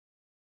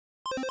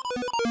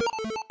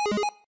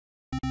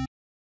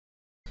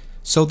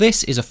So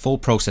this is a full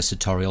process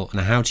tutorial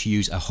on how to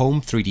use a home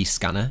 3D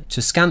scanner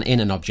to scan in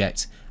an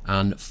object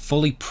and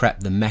fully prep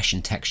the mesh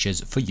and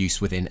textures for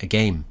use within a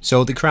game.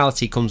 So the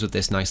Creality comes with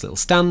this nice little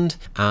stand,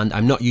 and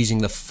I'm not using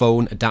the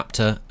phone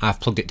adapter, I've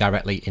plugged it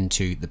directly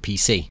into the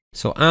PC.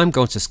 So I'm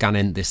going to scan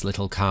in this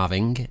little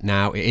carving.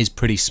 Now it is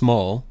pretty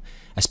small,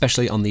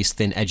 especially on these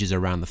thin edges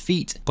around the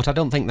feet, but I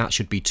don't think that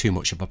should be too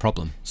much of a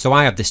problem. So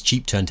I have this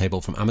cheap turntable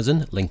from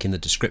Amazon, link in the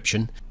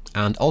description,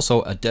 and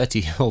also a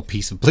dirty old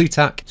piece of blue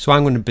tack. So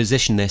I'm going to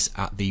position this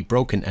at the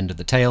broken end of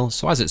the tail,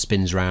 so as it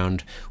spins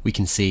round we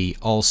can see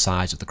all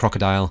sides of the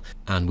crocodile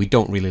and we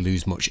don't really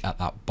lose much at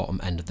that bottom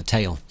end of the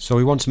tail. So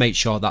we want to make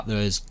sure that there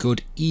is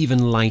good even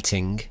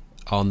lighting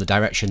on the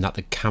direction that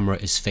the camera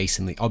is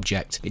facing the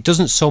object. It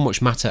doesn't so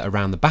much matter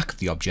around the back of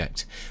the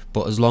object,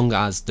 but as long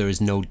as there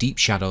is no deep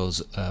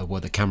shadows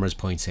where the camera is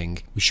pointing,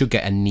 we should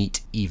get a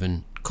neat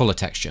even colour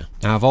texture.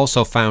 Now I've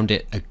also found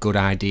it a good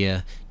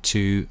idea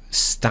to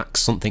stack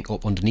something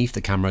up underneath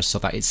the camera so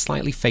that it's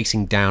slightly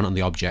facing down on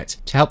the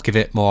object to help give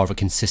it more of a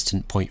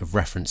consistent point of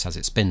reference as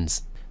it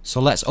spins. So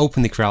let's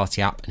open the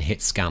Creality app and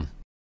hit scan.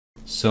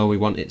 So we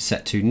want it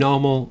set to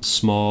normal,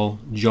 small,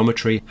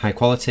 geometry, high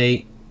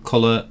quality,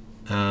 colour,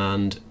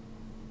 and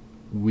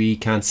we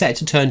can set it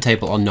to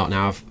turntable or not.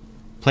 Now I've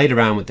played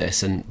around with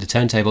this and the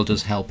turntable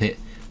does help it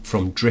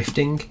from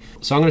drifting,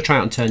 so I'm going to try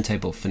it on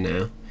turntable for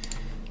now.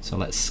 So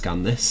let's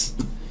scan this.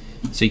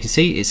 So you can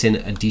see it's in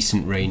a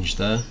decent range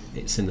there.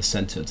 It's in the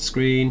center of the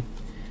screen.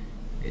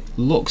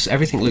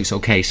 Everything looks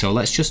okay, so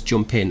let's just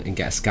jump in and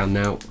get a scan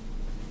now.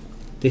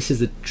 This is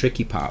the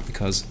tricky part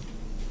because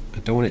I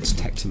don't want it to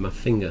detect my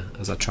finger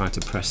as I try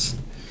to press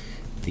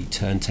the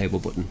turntable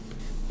button.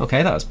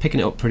 Okay, that's picking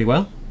it up pretty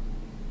well.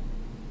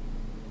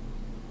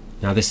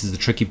 Now this is the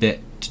tricky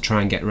bit to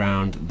try and get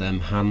around them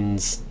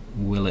hands.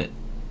 Will it?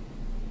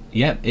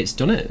 Yep, it's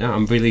done it. Now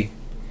I'm really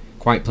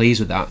quite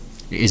pleased with that.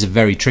 It is a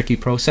very tricky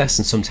process,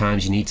 and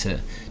sometimes you need to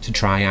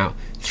try out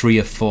 3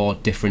 or 4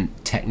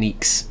 different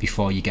techniques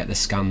before you get the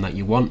scan that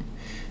you want.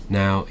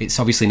 Now it's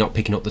obviously not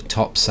picking up the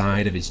top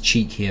side of his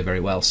cheek here very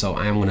well, so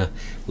I am going to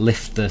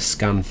lift the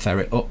Scan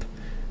Ferret up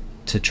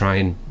to try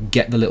and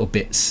get the little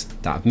bits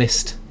that I've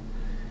missed.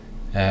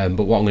 But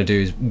what I'm going to do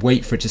is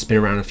wait for it to spin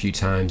around a few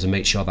times and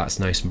make sure that's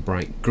nice and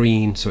bright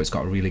green, so it's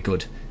got a really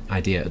good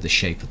idea of the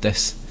shape of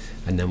this,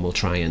 and then we'll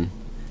try and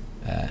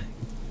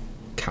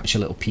catch a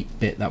little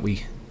bit that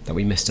we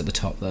missed at the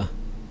top there.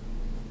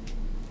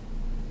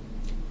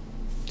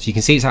 So you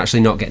can see it's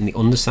actually not getting the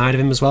underside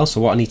of him as well, so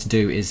what I need to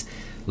do is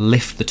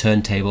lift the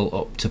turntable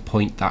up to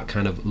point that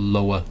kind of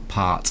lower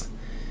part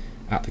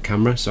at the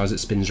camera. So as it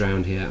spins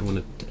around here, I'm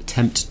going to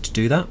attempt to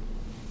do that.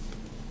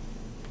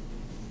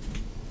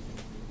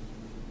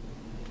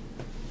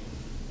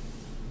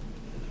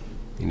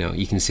 You know,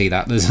 you can see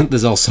that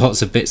there's all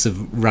sorts of bits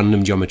of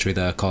random geometry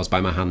there caused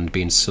by my hand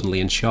being suddenly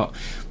in shot,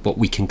 but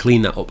we can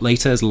clean that up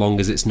later as long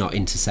as it's not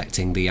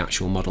intersecting the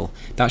actual model.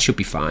 That should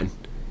be fine.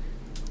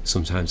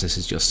 Sometimes this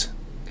is just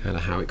kind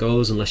of how it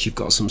goes, unless you've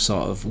got some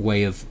sort of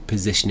way of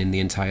positioning the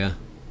entire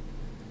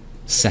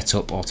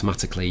setup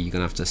automatically. You're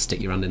going to have to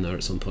stick your hand in there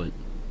at some point.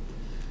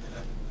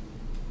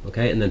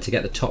 Okay, and then to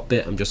get the top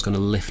bit, I'm just going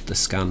to lift the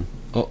scan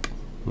up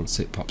once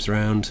it pops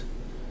around.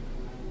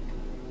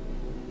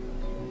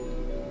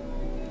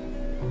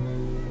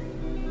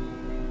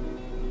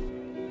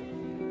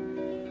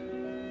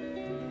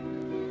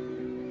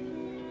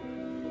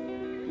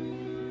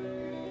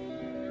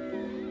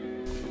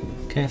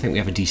 Okay, I think we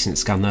have a decent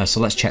scan there, so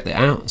let's check that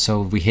out.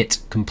 So we hit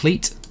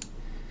complete.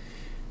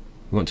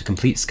 We want to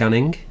complete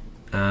scanning,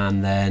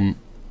 and then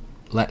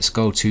let's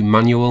go to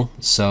manual.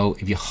 So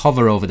if you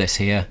hover over this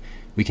here,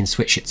 we can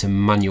switch it to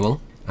manual,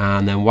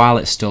 and then while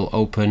it's still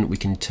open, we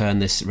can turn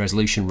this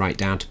resolution right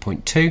down to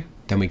 0.2.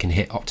 Then we can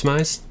hit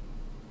optimize.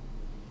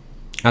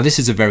 Now this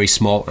is a very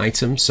small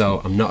item,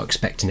 so I'm not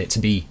expecting it to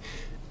be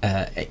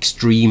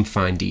extreme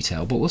fine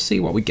detail, but we'll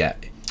see what we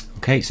get.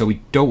 Okay, so we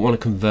don't want to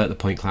convert the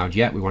point cloud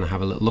yet. We want to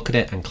have a little look at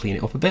it and clean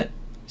it up a bit.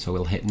 So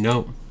we'll hit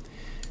no,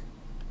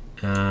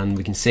 and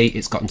we can see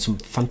it's gotten some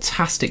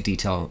fantastic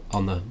detail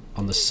on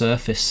the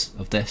surface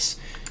of this.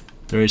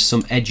 There is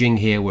some edging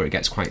here where it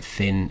gets quite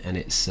thin and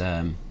it's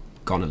gone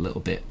a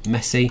little bit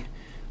messy,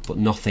 but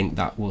nothing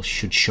that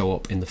should show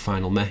up in the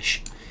final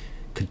mesh.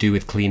 Could do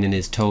with cleaning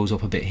his toes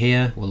up a bit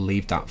here. We'll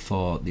leave that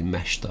for the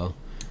mesh though.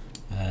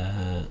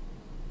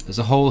 There's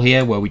a hole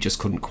here where we just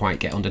couldn't quite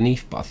get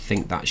underneath, but I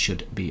think that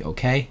should be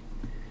okay.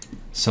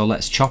 So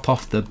let's chop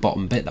off the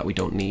bottom bit that we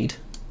don't need.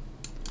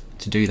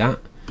 To do that,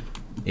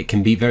 it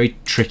can be very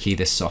tricky,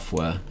 this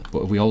software,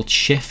 but if we hold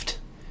shift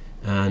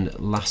and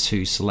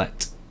lasso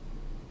select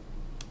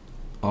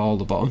all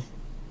the bottom,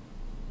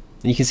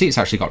 and you can see it's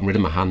actually gotten rid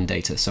of my hand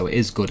data, so it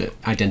is good at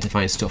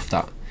identifying stuff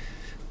that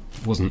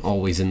wasn't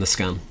always in the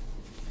scan.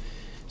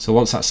 So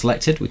once that's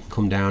selected, we can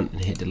come down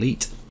and hit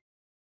delete.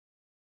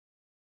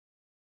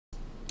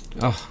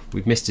 Oh,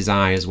 we've missed his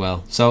eye as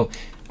well. So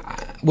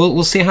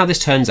we'll see how this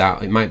turns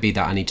out. It might be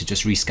that I need to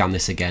just rescan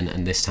this again,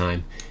 and this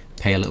time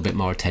pay a little bit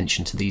more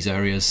attention to these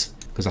areas,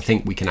 because I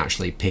think we can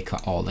actually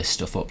pick all this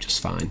stuff up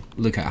just fine.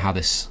 Look at how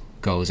this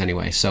goes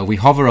anyway. So we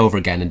hover over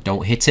again and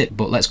don't hit it,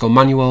 but let's go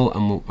manual,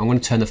 and I'm going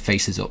to turn the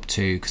faces up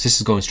to, because this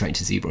is going straight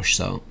into ZBrush,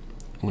 so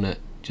I'm going to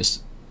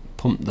just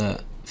pump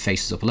the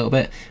faces up a little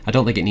bit. I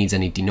don't think it needs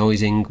any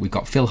denoising. We've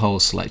got fill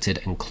holes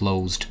selected and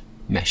closed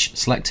mesh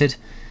selected,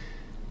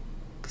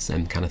 because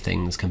them kind of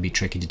things can be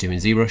tricky to do in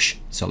ZBrush.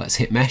 So let's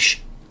hit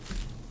mesh.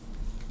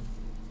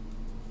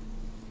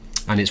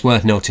 And it's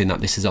worth noting that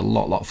this is a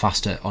lot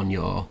faster on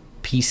your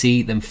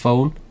PC than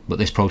phone, but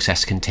this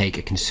process can take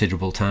a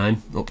considerable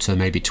time, up to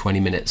maybe 20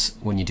 minutes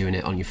when you're doing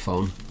it on your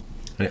phone.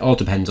 And it all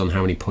depends on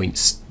how many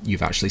points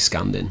you've actually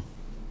scanned in.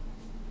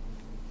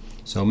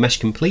 So mesh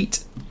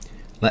complete.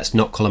 Let's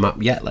not color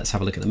map yet, let's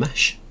have a look at the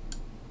mesh.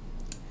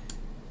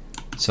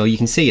 So you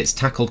can see it's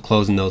tackled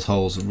closing those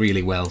holes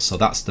really well. So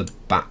that's the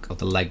back of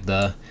the leg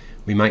there.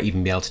 We might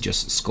even be able to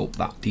just sculpt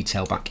that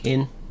detail back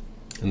in,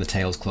 and the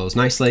tail's closed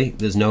nicely.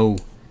 There's no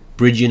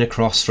bridging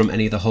across from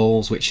any of the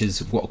holes, which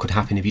is what could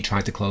happen if you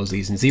tried to close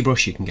these in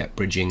ZBrush. You can get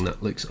bridging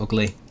that looks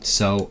ugly.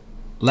 So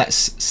let's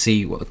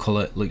see what the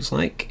color looks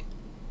like.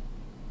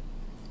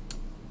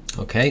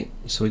 Okay,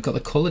 so we've got the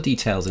color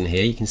details in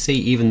here. You can see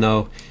even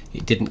though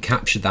it didn't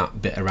capture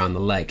that bit around the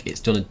leg, it's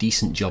done a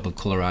decent job of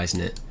colorizing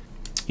it.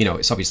 You know,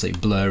 it's obviously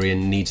blurry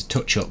and needs a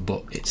touch up,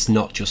 but it's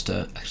not just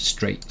a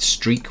straight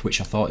streak,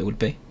 which I thought it would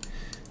be.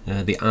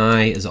 The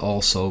eye has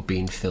also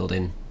been filled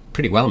in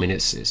pretty well. I mean,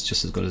 it's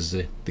just as good as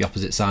the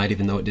opposite side,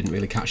 even though it didn't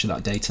really capture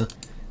that data.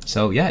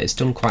 So yeah, it's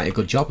done quite a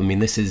good job. I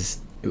mean, it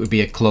would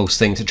be a close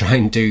thing to try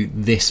and do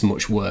this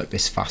much work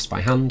this fast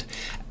by hand.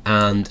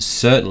 And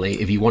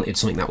certainly if you wanted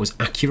something that was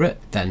accurate,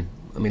 then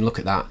I mean, look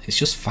at that, it's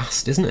just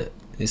fast, isn't it?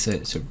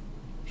 It's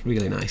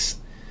really nice.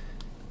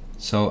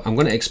 So I'm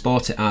going to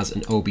export it as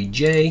an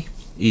OBJ,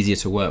 easier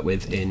to work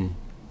with in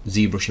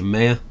ZBrush and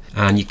Maya.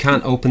 And you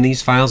can't open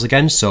these files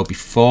again, so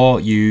before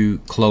you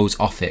close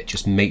off it,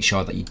 just make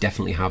sure that you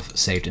definitely have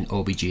saved an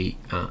OBJ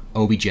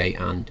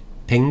and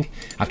ping.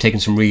 I've taken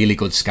some really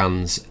good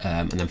scans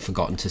and then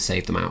forgotten to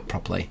save them out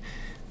properly,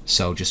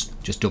 so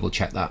just double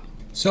check that.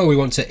 So we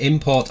want to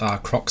import our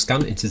croc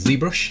scan into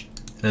ZBrush,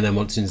 and then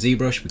once in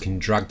ZBrush we can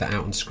drag that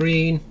out on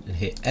screen and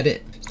hit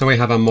edit. So we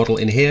have our model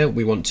in here.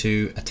 We want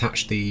to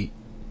attach the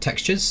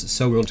textures,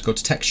 so we want to go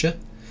to texture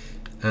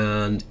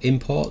and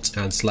import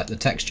and select the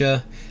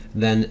texture,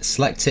 then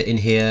select it in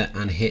here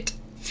and hit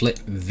flip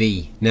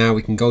V. Now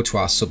we can go to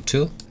our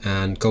subtool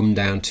and come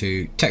down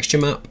to texture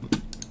map,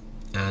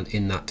 and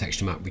in that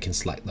texture map we can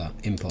select that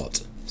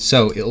import.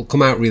 So it'll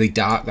come out really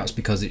dark, that's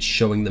because it's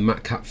showing the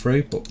matte cap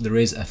through, but there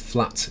is a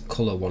flat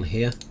color one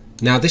here.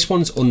 Now this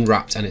one's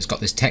unwrapped and it's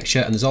got this texture,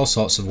 and there's all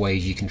sorts of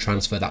ways you can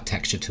transfer that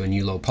texture to a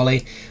new low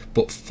poly,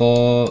 but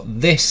for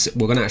this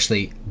we're going to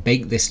actually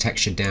bake this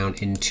texture down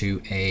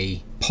into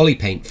a poly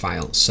paint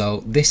file.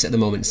 So this at the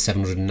moment is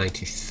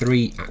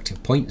 793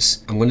 active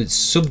points. I'm going to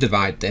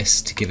subdivide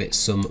this to give it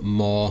some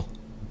more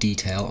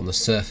detail on the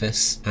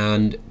surface,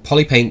 and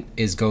poly paint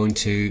is going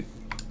to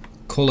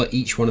color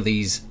each one of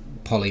these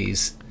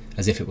polys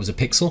as if it was a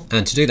pixel.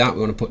 And to do that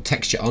we want to put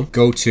texture on,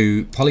 go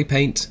to poly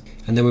paint,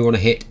 and then we want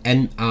to hit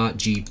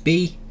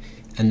NRGB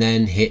and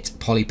then hit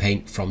poly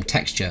paint from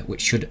texture, which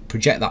should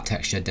project that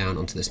texture down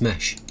onto this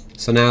mesh.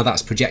 So now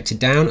that's projected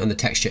down and the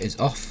texture is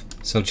off.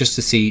 So just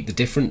to see the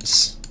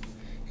difference,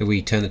 if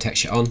we turn the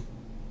texture on,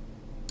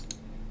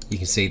 you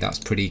can see that's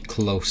pretty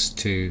close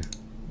to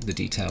the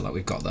detail that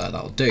we've got there.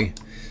 That'll do.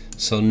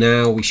 So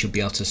now we should be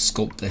able to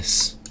sculpt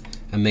this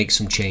and make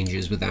some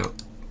changes without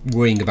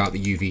worrying about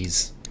the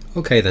UVs.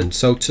 Okay then,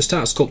 so to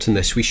start sculpting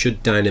this we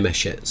should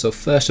dynamesh it. So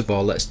first of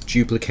all let's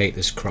duplicate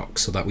this croc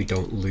so that we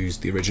don't lose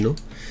the original.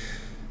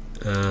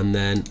 And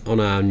then on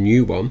our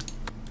new one,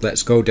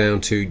 let's go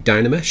down to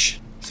dynamesh.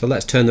 So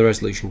let's turn the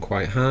resolution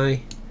quite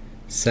high,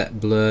 set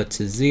blur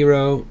to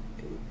 0,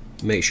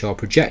 make sure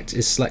project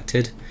is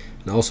selected,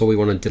 and also we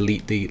want to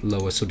delete the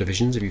lower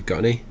subdivisions if you've got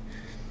any,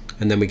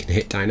 and then we can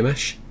hit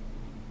dynamesh.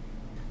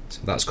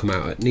 So that's come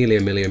out at nearly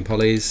 1 million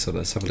polys, so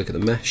let's have a look at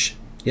the mesh.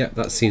 Yep,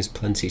 that seems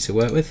plenty to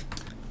work with.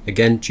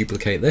 Again,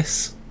 duplicate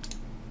this.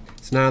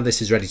 So now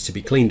this is ready to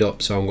be cleaned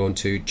up, so I'm going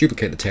to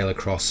duplicate the tail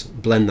across,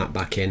 blend that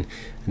back in,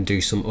 and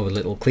do some other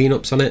little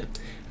cleanups on it,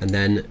 and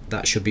then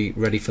that should be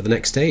ready for the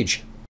next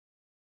stage.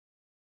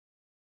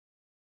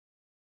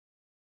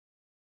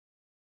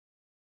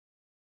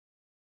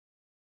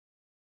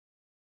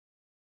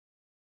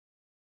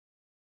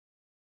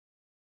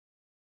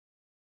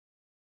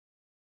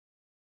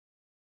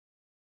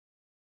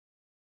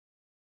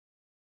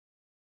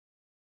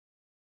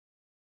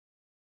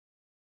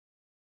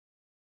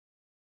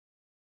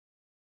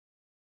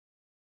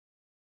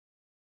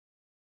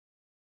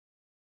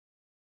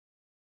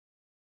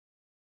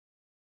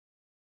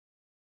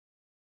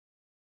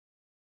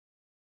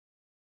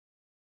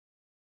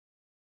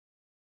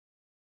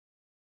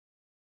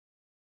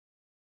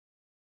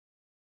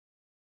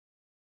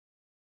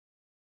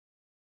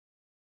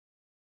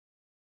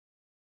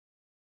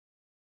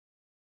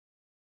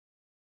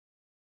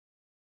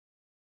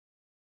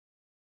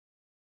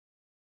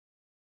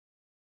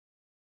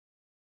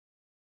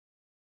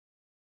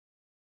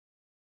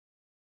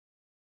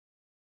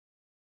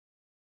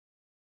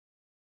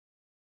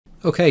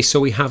 Okay, so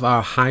we have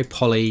our high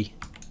poly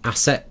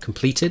asset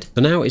completed.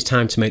 So now it's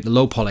time to make the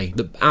low poly.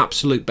 The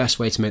absolute best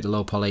way to make the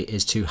low poly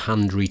is to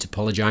hand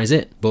retopologize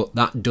it, but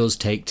that does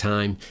take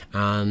time,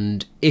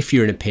 and if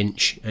you're in a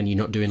pinch and you're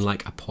not doing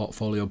like a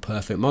portfolio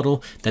perfect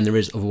model, then there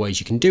is other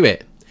ways you can do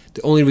it.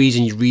 The only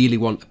reason you really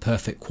want a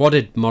perfect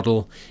quadded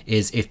model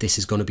is if this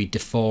is going to be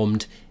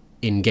deformed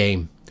in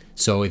game,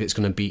 so if it's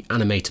going to be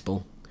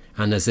animatable.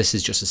 And as this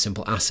is just a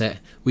simple asset,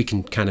 we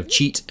can kind of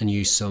cheat and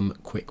use some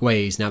quick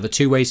ways. Now the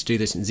two ways to do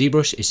this in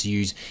Zbrush is to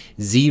use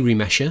Z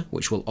Remesher,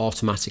 which will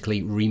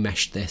automatically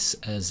remesh this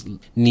as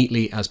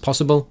neatly as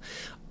possible,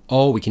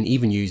 or we can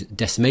even use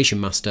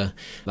Decimation Master.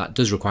 That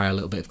does require a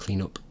little bit of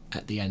cleanup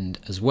at the end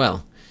as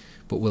well,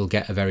 but we'll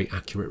get a very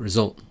accurate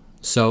result.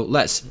 So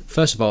let's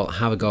first of all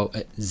have a go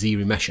at Z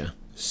Remesher.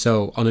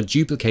 So on a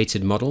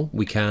duplicated model,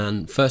 we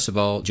can first of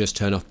all just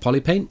turn off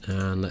Polypaint,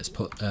 and let's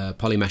put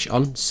Polymesh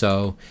on.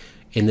 So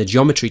in the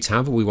Geometry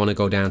tab, we want to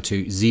go down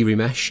to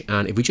Z-Remesh,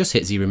 and if we just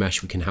hit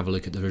Z-Remesh, we can have a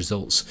look at the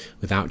results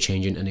without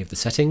changing any of the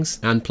settings.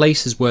 And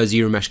places where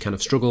Z-Remesh kind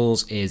of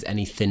struggles is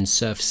any thin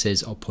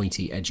surfaces or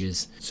pointy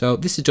edges. So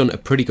this has done a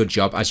pretty good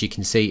job. As you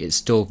can see, it's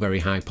still very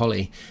high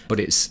poly, but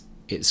it's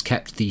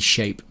kept the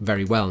shape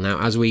very well.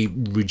 Now, as we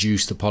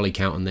reduce the poly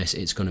count on this,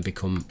 it's going to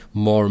become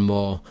more and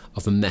more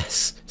of a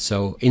mess.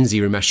 So in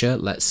Z-Remesher,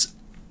 let's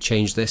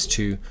change this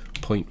to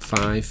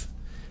 0.5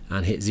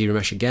 and hit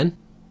Z-Remesh again.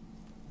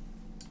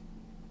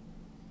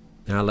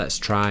 Now let's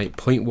try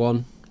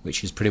 0.1,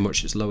 which is pretty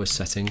much its lowest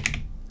setting.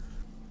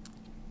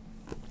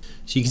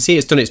 So you can see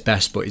it's done its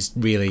best, but it's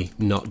really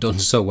not done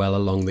so well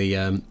along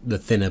the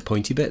thinner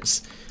pointy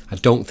bits. I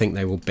don't think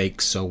they will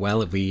bake so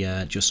well. If we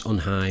just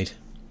unhide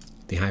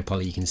the high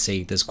poly, you can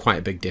see there's quite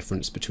a big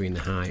difference between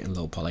the high and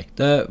low poly.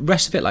 The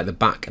rest of it, like the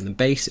back and the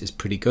base, is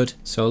pretty good.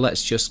 So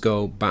let's just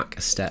go back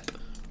a step.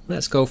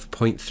 Let's go for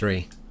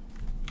 0.3.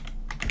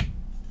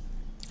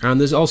 And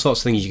there's all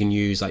sorts of things you can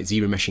use, like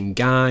Z-Remeshing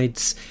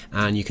guides,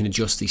 and you can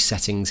adjust these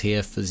settings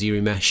here for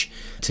Z-Remesh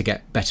to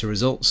get better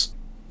results.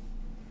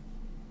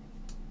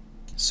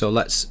 So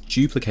let's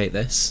duplicate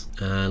this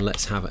and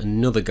let's have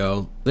another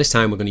go. This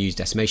time we're going to use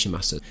Decimation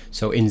Master.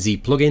 So in Z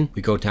plugin,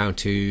 we go down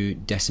to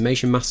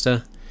Decimation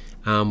Master,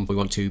 and we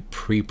want to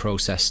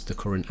pre-process the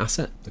current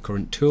asset, the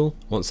current tool.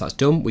 Once that's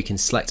done, we can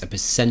select a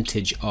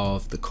percentage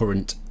of the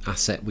current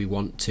asset we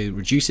want to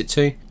reduce it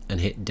to and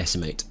hit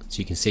decimate. So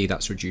you can see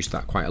that's reduced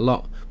that quite a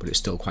lot, but it's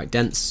still quite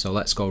dense. So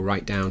let's go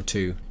right down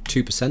to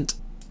 2%.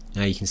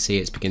 Now you can see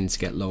it's beginning to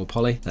get lower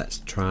poly. Let's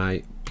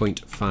try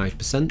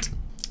 0.5%.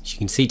 As you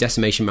can see,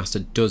 Decimation Master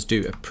does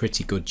do a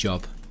pretty good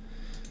job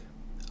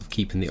of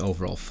keeping the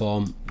overall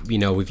form. You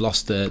know, we've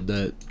lost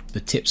the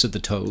tips of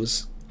the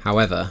toes.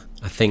 However,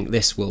 I think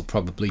this will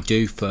probably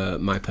do for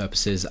my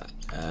purposes.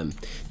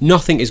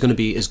 Nothing is going to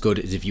be as good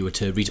as if you were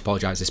to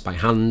retopologize this by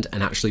hand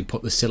and actually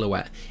put the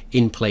silhouette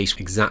in place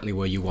exactly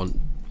where you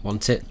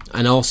want it.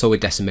 And also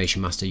with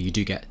Decimation Master, you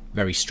do get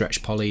very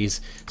stretched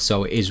polys,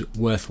 so it is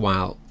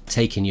worthwhile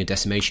taking your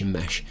decimation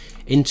mesh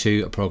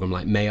into a program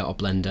like Maya or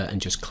Blender and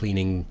just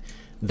cleaning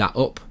that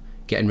up,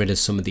 getting rid of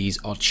some of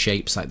these odd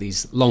shapes, like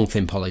these long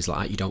thin polys like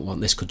that you don't want.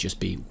 This could just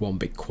be one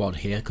big quad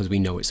here because we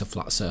know it's a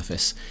flat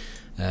surface.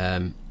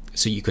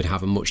 So you could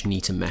have a much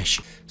neater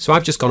mesh. So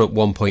I've just gone up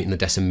 1 point in the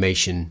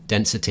decimation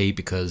density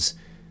because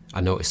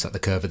I noticed that the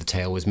curve of the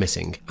tail was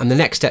missing. And the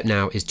next step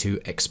now is to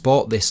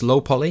export this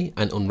low poly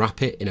and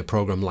unwrap it in a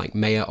program like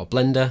Maya or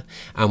Blender.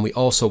 And we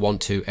also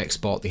want to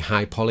export the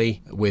high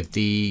poly with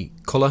the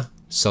color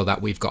so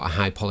that we've got a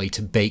high poly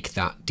to bake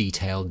that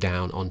detail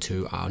down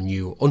onto our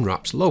new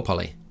unwrapped low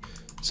poly.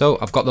 So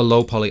I've got the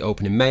low poly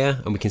open in Maya,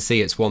 and we can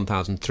see it's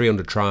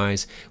 1,300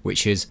 tries,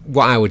 which is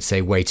what I would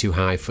say way too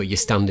high for your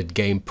standard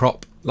game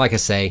prop. Like I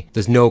say,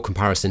 there's no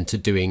comparison to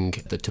doing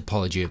the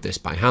topology of this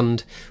by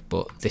hand,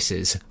 but this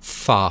is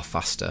far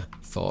faster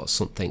for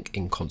something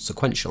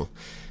inconsequential.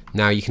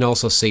 Now you can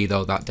also see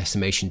though that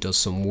decimation does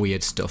some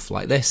weird stuff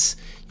like this.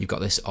 You've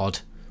got this odd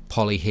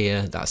poly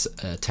here, that's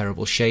a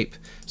terrible shape.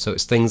 So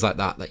it's things like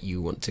that that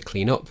you want to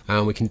clean up,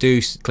 and we can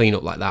do clean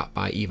up like that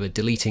by either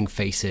deleting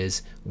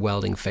faces,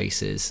 welding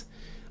faces,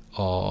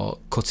 or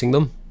cutting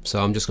them.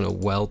 So I'm just going to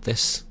weld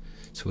this.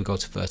 So we go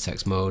to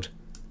vertex mode,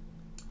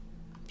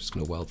 just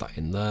going to weld that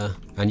in there,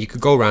 and you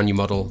could go around your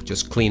model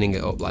just cleaning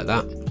it up like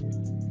that.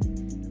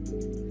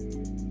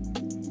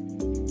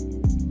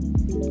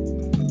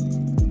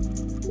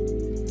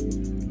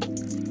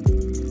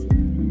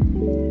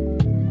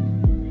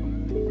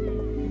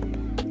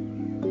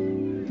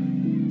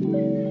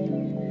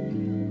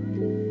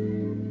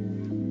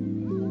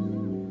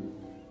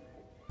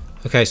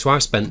 Okay, so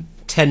I've spent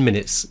 10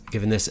 minutes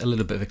giving this a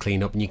little bit of a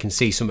clean up, and you can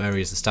see some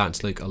areas are starting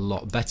to look a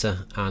lot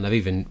better, and I've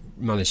even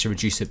managed to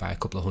reduce it by a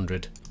couple of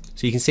hundred.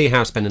 So you can see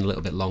how spending a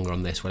little bit longer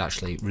on this would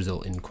actually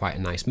result in quite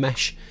a nice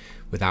mesh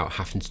without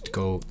having to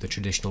go the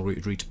traditional route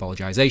of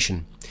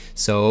retopologization.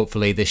 So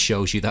hopefully this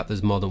shows you that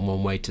there's more than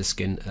one way to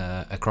skin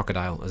a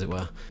crocodile, as it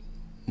were.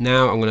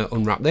 Now I'm going to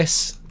unwrap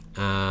this,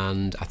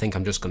 and I think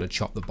I'm just going to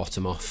chop the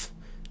bottom off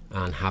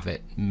and have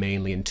it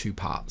mainly in two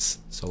parts.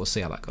 So we'll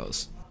see how that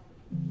goes.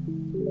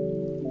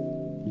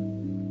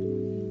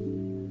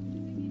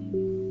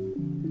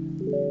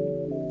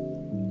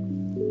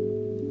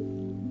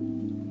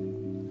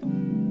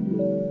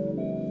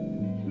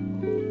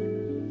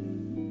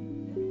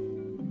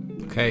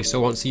 Okay, so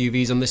once the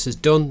UVs on this is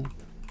done,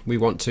 we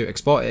want to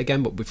export it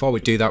again, but before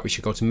we do that we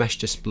should go to mesh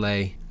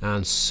display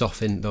and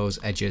soften those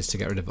edges to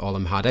get rid of all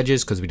them hard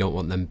edges, because we don't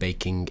want them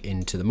baking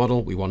into the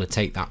model. We want to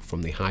take that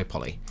from the high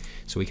poly.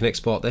 So we can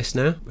export this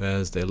now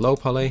as the low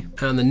poly,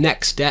 and the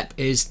next step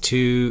is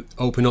to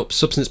open up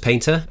Substance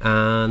Painter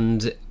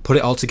and put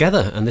it all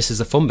together, and this is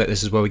the fun bit.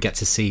 This is where we get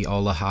to see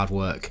all the hard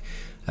work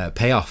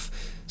pay off.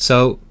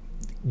 So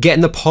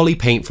getting the poly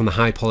paint from the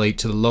high poly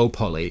to the low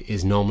poly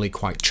is normally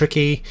quite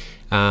tricky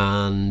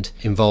and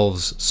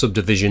involves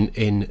subdivision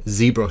in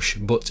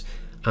Zbrush, but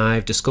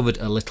I've discovered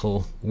a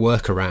little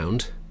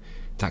workaround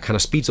that kind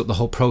of speeds up the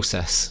whole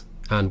process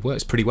and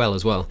works pretty well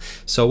as well.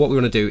 So what we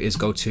want to do is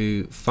go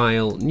to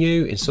File,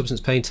 New in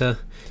Substance Painter,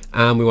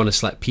 and we want to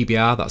select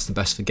PBR, that's the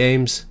best for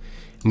games,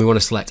 and we want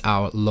to select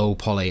our low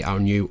poly, our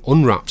new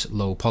unwrapped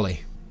low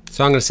poly.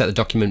 So I'm going to set the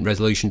document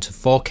resolution to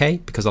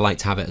 4K because I like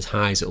to have it as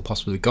high as it will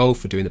possibly go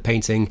for doing the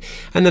painting,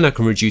 and then I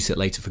can reduce it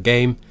later for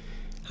game.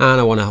 And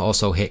I want to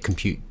also hit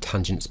compute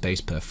tangent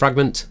space per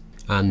fragment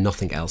and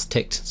nothing else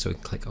ticked, so we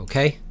can click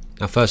OK.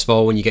 Now first of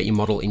all, when you get your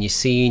model in your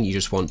scene, you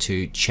just want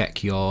to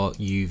check your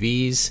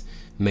UVs,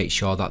 make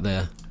sure that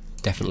they're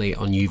definitely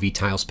on UV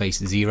tile space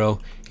 0.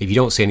 If you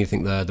don't see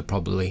anything there, they're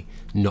probably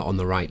not on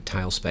the right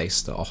tile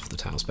space, they're off the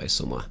tile space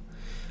somewhere.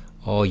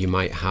 Or you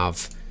might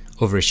have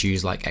other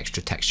issues like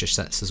extra texture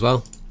sets as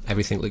well.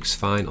 Everything looks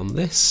fine on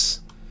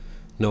this.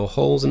 No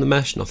holes in the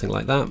mesh, nothing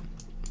like that.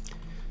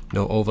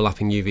 No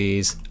overlapping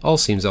UVs, all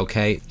seems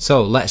okay.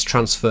 So let's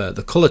transfer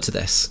the color to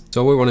this.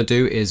 So what we want to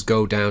do is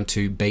go down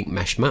to Bake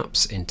Mesh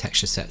Maps in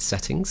Texture Set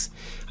Settings,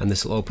 and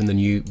this will open the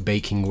new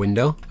baking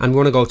window. And we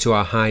want to go to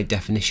our high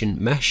definition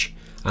mesh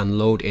and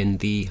load in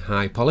the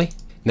high poly.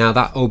 Now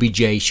that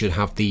OBJ should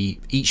have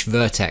each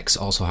vertex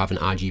also have an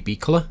RGB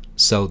color,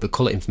 so the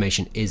color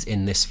information is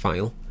in this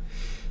file.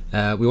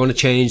 We want to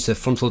change the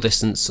frontal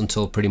distance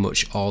until pretty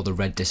much all the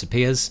red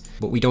disappears,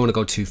 but we don't want to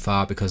go too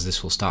far because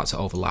this will start to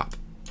overlap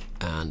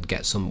and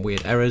get some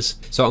weird errors.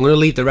 So I'm going to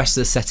leave the rest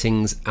of the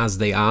settings as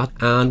they are,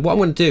 and what I'm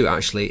going to do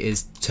actually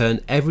is turn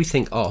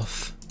everything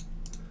off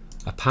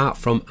apart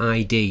from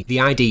ID.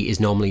 The ID is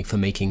normally for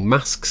making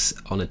masks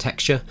on a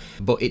texture,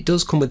 but it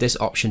does come with this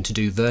option to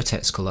do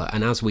vertex color,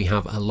 and as we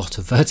have a lot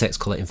of vertex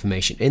color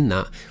information in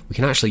that, we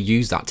can actually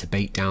use that to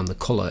bake down the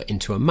color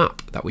into a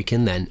map that we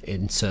can then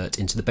insert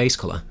into the base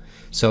color.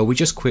 So we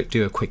just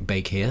do a quick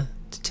bake here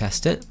to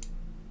test it.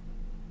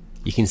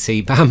 You can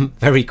see, bam,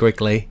 very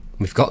quickly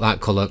we've got that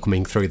color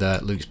coming through there.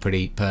 It looks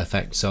pretty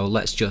perfect. So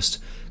let's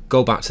just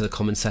go back to the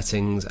common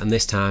settings, and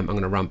this time I'm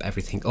going to ramp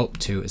everything up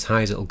to as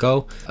high as it'll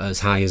go, as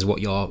high as what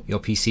your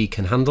PC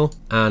can handle,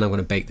 and I'm going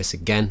to bake this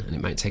again, and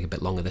it might take a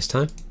bit longer this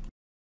time.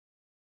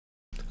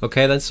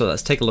 Okay then, so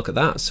let's take a look at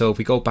that. So if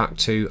we go back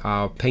to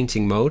our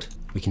painting mode,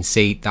 we can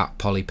see that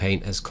poly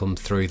paint has come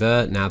through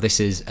there. Now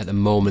this is, at the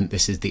moment,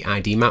 this is the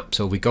ID map,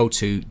 so if we go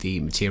to the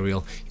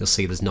material, you'll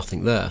see there's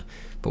nothing there.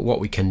 But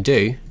what we can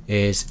do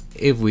is,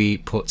 if we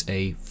put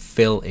a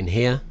fill in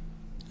here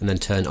and then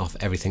turn off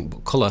everything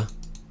but color,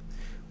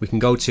 we can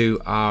go to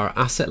our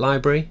asset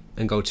library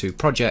and go to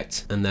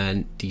project and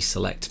then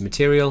deselect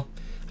material,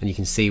 and you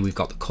can see we've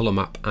got the color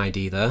map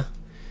ID there.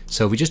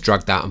 So if we just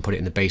drag that and put it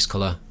in the base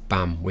color,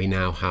 bam, we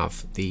now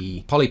have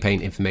the poly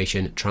paint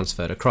information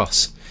transferred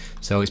across.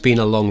 So it's been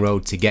a long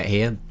road to get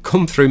here,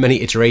 come through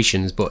many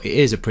iterations, but it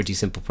is a pretty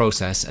simple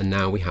process, and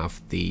now we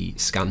have the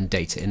scan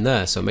data in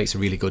there, so it makes a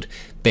really good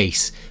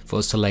base for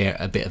us to layer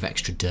a bit of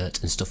extra dirt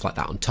and stuff like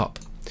that on top.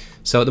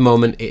 So at the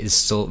moment it is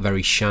still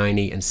very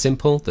shiny and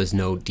simple, there's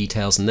no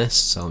details in this,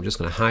 so I'm just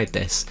going to hide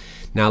this.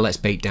 Now let's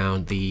bake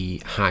down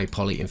the high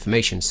poly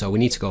information. So we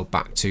need to go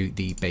back to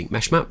the Bake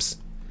Mesh Maps,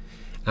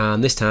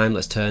 and this time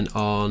let's turn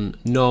on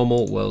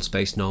normal, world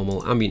space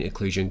normal, ambient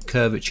occlusion,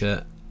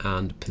 curvature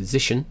and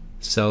position.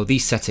 So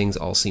these settings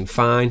all seem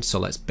fine, so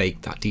let's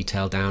bake that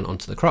detail down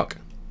onto the croc.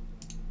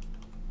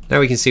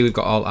 Now we can see we've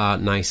got all our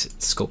nice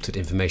sculpted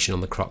information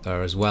on the croc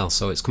there as well,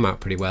 so it's come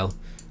out pretty well.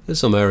 There's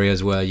some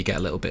areas where you get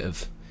a little bit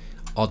of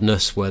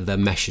oddness where the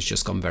mesh has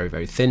just gone very,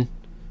 very thin,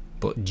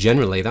 but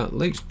generally that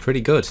looks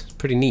pretty good,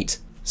 pretty neat.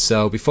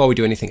 So before we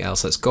do anything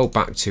else, let's go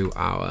back to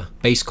our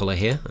base color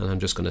here, and I'm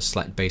just going to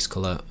select base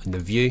color in the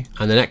view,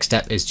 and the next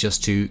step is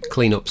just to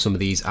clean up some of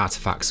these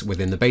artifacts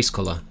within the base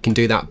color. You can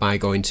do that by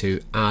going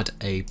to add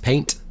a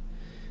paint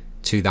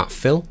to that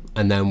fill,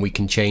 and then we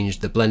can change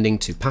the blending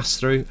to pass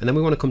through, and then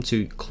we want to come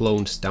to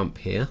clone stamp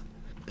here,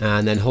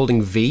 and then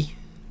holding V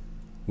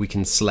we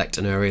can select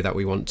an area that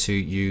we want to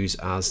use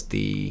as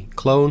the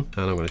clone,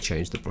 and I'm going to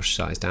change the brush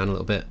size down a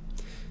little bit.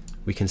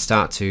 We can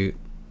start to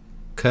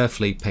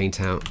carefully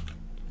paint out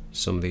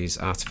some of these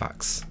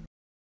artifacts.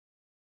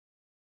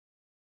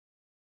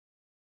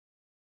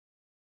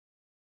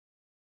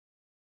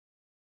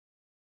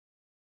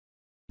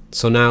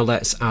 So now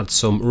let's add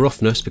some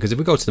roughness, because if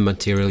we go to the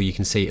material you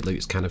can see it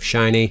looks kind of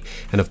shiny,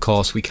 and of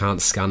course we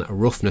can't scan a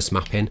roughness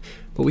mapping,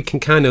 but we can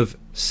kind of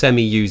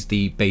semi use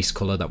the base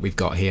color that we've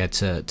got here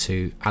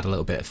to add a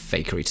little bit of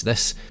fakery to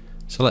this.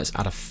 So let's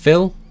add a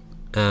fill,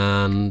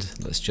 and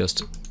let's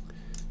just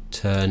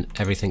turn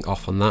everything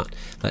off on that.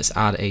 Let's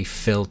add a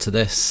fill to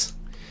this,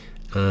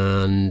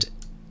 And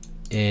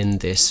in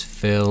this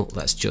fill,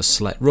 let's just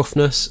select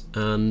roughness,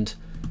 and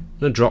I'm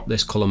going to drop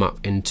this colour map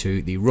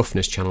into the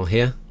roughness channel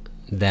here.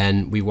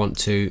 Then we want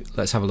to,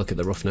 let's have a look at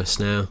the roughness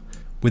now.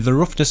 With the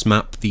roughness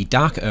map, the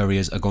darker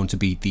areas are going to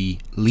be the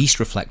least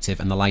reflective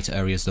and the lighter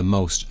areas the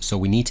most, so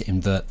we need to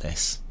invert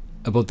this.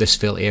 Above this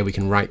fill here, we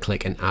can right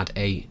click and add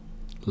a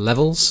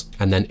levels,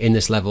 and then in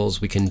this levels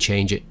we can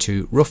change it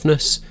to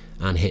roughness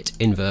and hit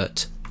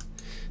invert.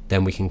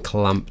 Then we can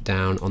clamp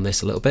down on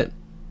this a little bit.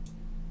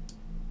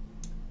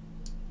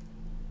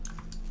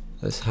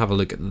 Let's have a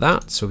look at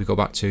that. So we go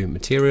back to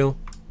material.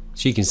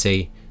 So you can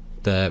see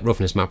the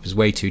roughness map is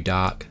way too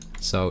dark,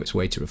 so it's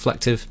way too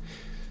reflective.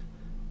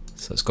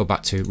 So let's go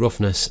back to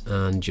roughness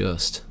and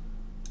just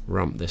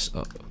ramp this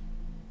up.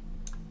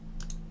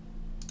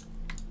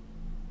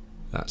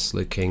 That's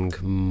looking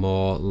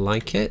more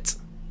like it.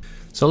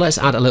 So let's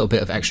add a little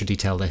bit of extra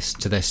detail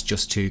to this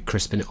just to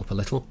crispen it up a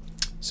little.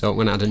 So I'm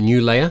going to add a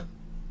new layer.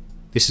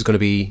 This is going to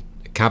be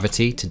a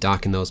cavity to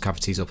darken those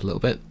cavities up a little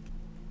bit.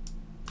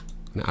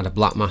 I'm going to add a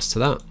black mask to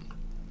that.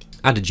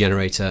 Add a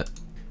generator,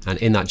 and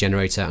in that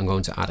generator I'm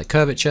going to add a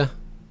curvature.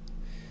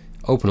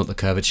 Open up the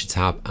curvature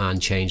tab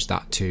and change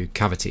that to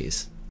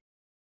cavities.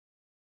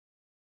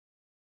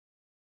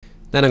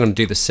 Then I'm going to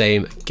do the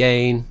same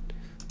again,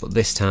 but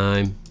this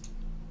time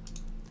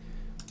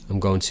I'm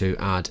going to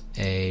add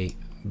a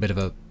bit of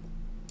a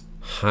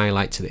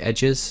highlight to the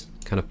edges,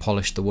 kind of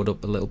polish the wood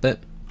up a little bit.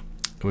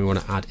 And we want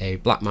to add a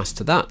black mask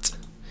to that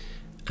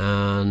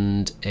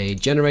and a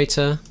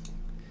generator.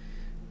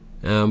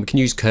 We can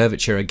use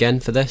curvature again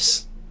for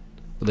this,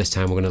 but this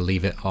time we're going to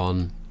leave it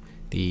on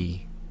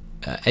the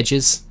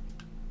edges.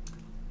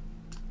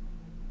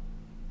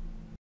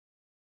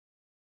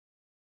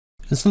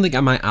 And something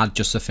I might add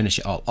just to finish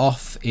it all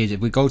off is if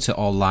we go to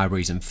all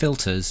libraries and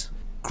filters,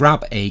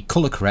 grab a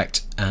color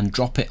correct and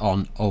drop it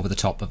on over the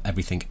top of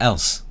everything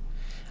else.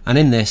 And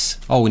in this,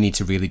 all we need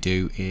to really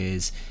do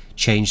is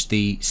change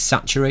the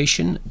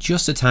saturation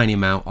just a tiny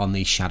amount on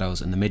the shadows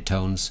and the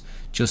midtones,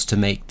 just to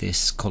make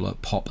this color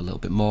pop a little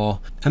bit more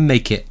and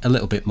make it a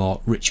little bit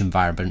more rich and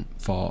vibrant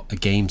for a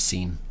game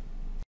scene.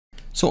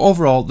 So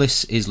overall,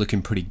 this is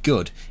looking pretty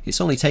good.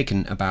 It's only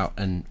taken about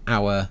an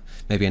hour,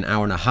 maybe an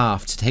hour and a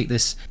half to take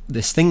this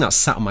thing that's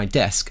sat on my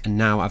desk, and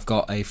now I've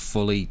got a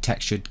fully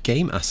textured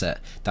game asset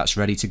that's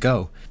ready to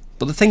go.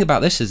 But the thing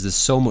about this is there's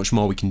so much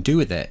more we can do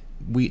with it.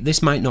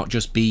 This might not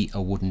just be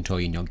a wooden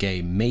toy in your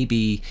game.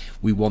 Maybe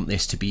we want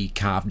this to be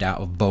carved out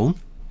of bone,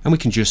 and we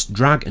can just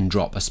drag and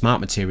drop a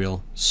smart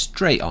material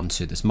straight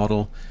onto this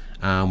model,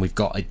 and we've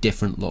got a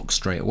different look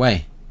straight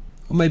away.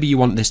 Or maybe you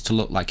want this to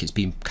look like it's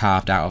been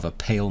carved out of a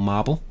pale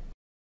marble,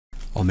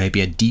 or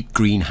maybe a deep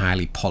green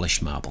highly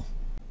polished marble.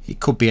 It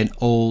could be an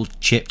old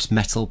chipped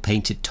metal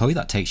painted toy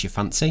that takes your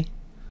fancy,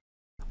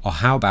 or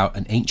how about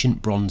an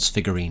ancient bronze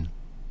figurine.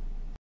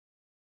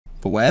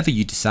 But whatever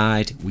you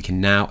decide, we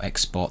can now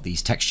export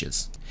these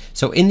textures.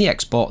 So in the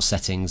export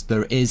settings,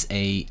 there is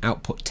a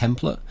output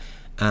template,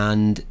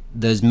 and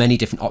there's many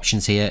different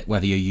options here,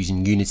 whether you're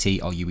using Unity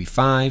or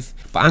UE5,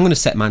 but I'm going to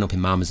set mine up in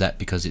Marmoset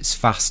because it's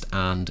fast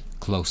and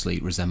closely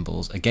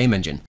resembles a game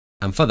engine.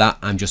 And for that,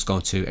 I'm just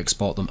going to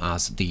export them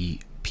as the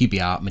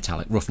PBR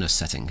metallic roughness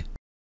setting.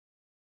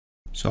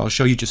 So I'll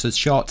show you just a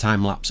short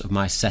time lapse of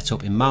my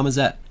setup in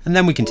Marmoset, and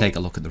then we can take a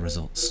look at the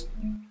results.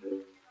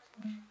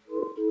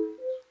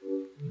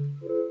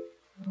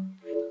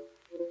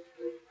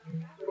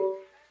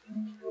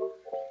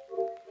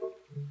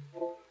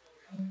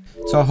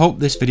 So I hope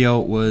this video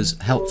was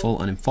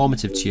helpful and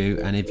informative to you,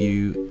 and if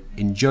you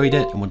enjoyed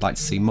it and would like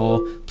to see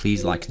more,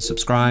 please like and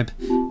subscribe,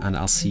 and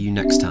I'll see you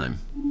next time.